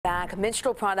back.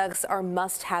 Menstrual products are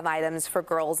must-have items for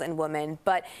girls and women,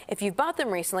 but if you've bought them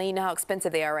recently, you know how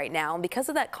expensive they are right now. And because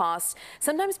of that cost,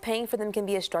 sometimes paying for them can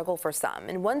be a struggle for some.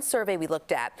 And one survey we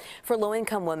looked at for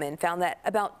low-income women found that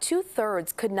about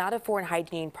 2/3 could not afford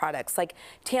hygiene products like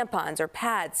tampons or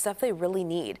pads, stuff they really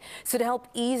need. So to help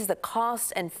ease the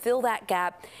cost and fill that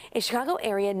gap, a Chicago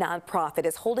area nonprofit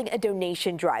is holding a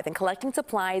donation drive and collecting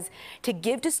supplies to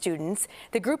give to students.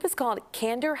 The group is called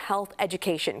Candor Health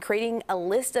Education, creating a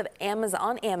list of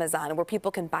Amazon where people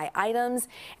can buy items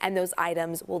and those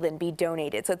items will then be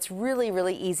donated. So it's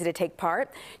really easy to take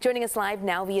part. Joining us live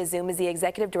now via Zoom is the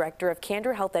executive director of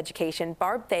Candor Health Education,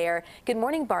 Barb Thayer. Good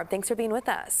morning, Barb. Thanks for being with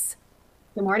us.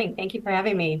 Good morning. Thank you for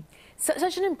having me.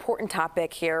 Such an important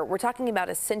topic here. We're talking about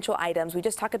essential items. We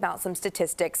just talked about some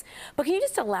statistics, but can you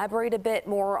just elaborate a bit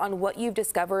more on what you've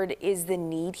discovered is the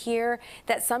need here,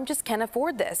 that some just can't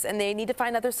afford this and they need to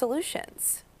find other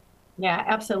solutions? Yeah,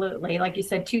 absolutely. Like you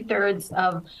said, 2/3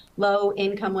 of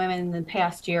low-income women in the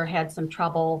past year had some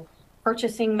trouble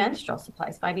purchasing menstrual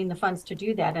supplies, finding the funds to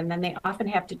do that. And then they often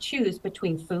have to choose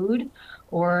between food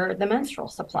or the menstrual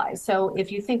supplies. So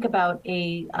if you think about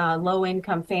a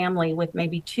low-income family with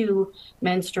maybe two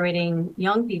menstruating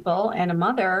young people and a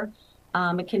mother,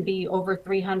 it can be over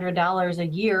 $300 a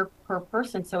year per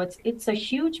person. So it's a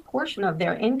huge portion of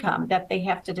their income that they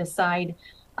have to decide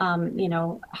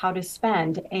how to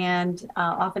spend. And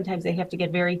oftentimes they have to get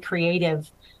very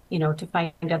creative, to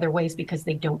find other ways because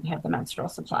they don't have the menstrual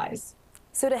supplies.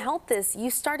 So to help this, you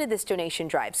started this donation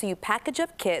drive. So you package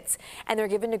up kits and they're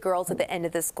given to girls at the end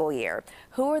of the school year.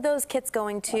 Who are those kits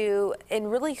going to,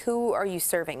 and really who are you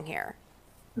serving here?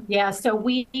 Yeah, so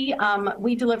we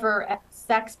deliver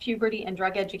sex, puberty, and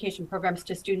drug education programs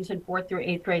to students in 4th through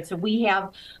 8th grade. So we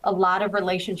have a lot of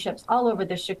relationships all over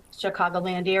the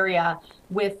Chicagoland area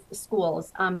with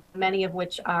schools, many of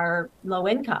which are low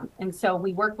income. And so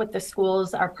we work with the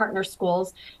schools, our partner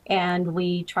schools, and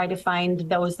we try to find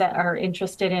those that are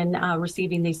interested in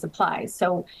receiving these supplies.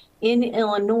 So in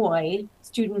Illinois,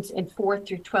 students in 4th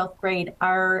through 12th grade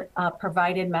are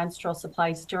provided menstrual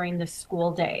supplies during the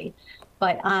school day.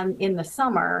 But in the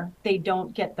summer, they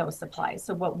don't get those supplies.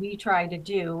 So what we try to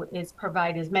do is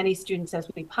provide as many students as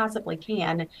we possibly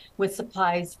can with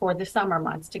supplies for the summer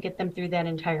months to get them through that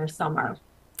entire summer.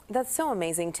 That's so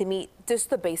amazing to meet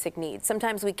just the basic needs.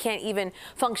 Sometimes we can't even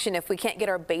function if we can't get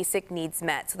our basic needs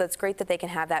met. So that's great that they can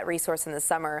have that resource in the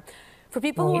summer. For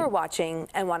people who are watching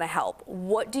and want to help,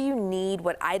 what do you need?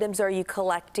 What items are you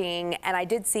collecting? And I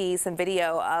did see some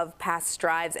video of past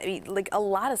drives. I mean, like a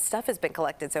lot of stuff has been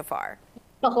collected so far.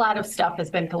 A lot of stuff has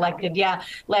been collected. Yeah,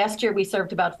 last year we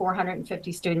served about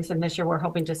 450 students, and this year we're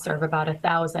hoping to serve about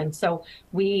 1,000. So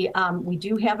we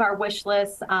do have our wish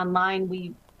list online.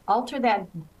 We alter that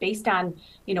based on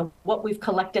what we've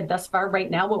collected thus far.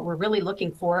 Right now, what we're really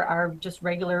looking for are just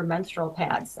regular menstrual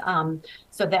pads.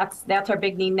 So that's our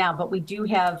big need now. But we do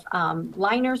have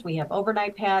liners, we have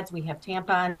overnight pads, we have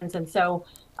tampons, and so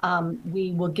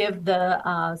we will give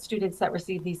the students that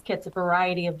receive these kits a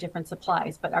variety of different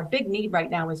supplies. But our big need right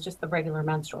now is just the regular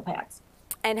menstrual pads.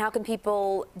 And how can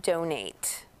people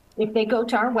donate? If they go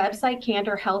to our website,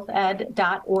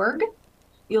 candorhealthed.org,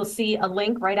 you'll see a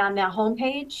link right on that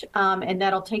homepage, and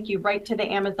that'll take you right to the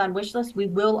Amazon wish list. We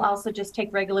will also just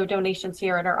take regular donations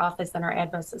here at our office, and our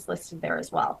address is listed there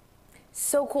as well.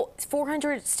 So cool.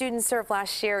 400 students served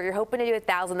last year. You're hoping to do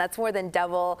 1,000. That's more than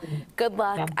double. Good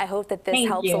luck. Yeah. I hope that this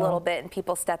helps a little bit and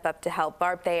people step up to help.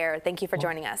 Barb Thayer, thank you for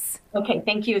joining us. Okay,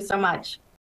 thank you so much.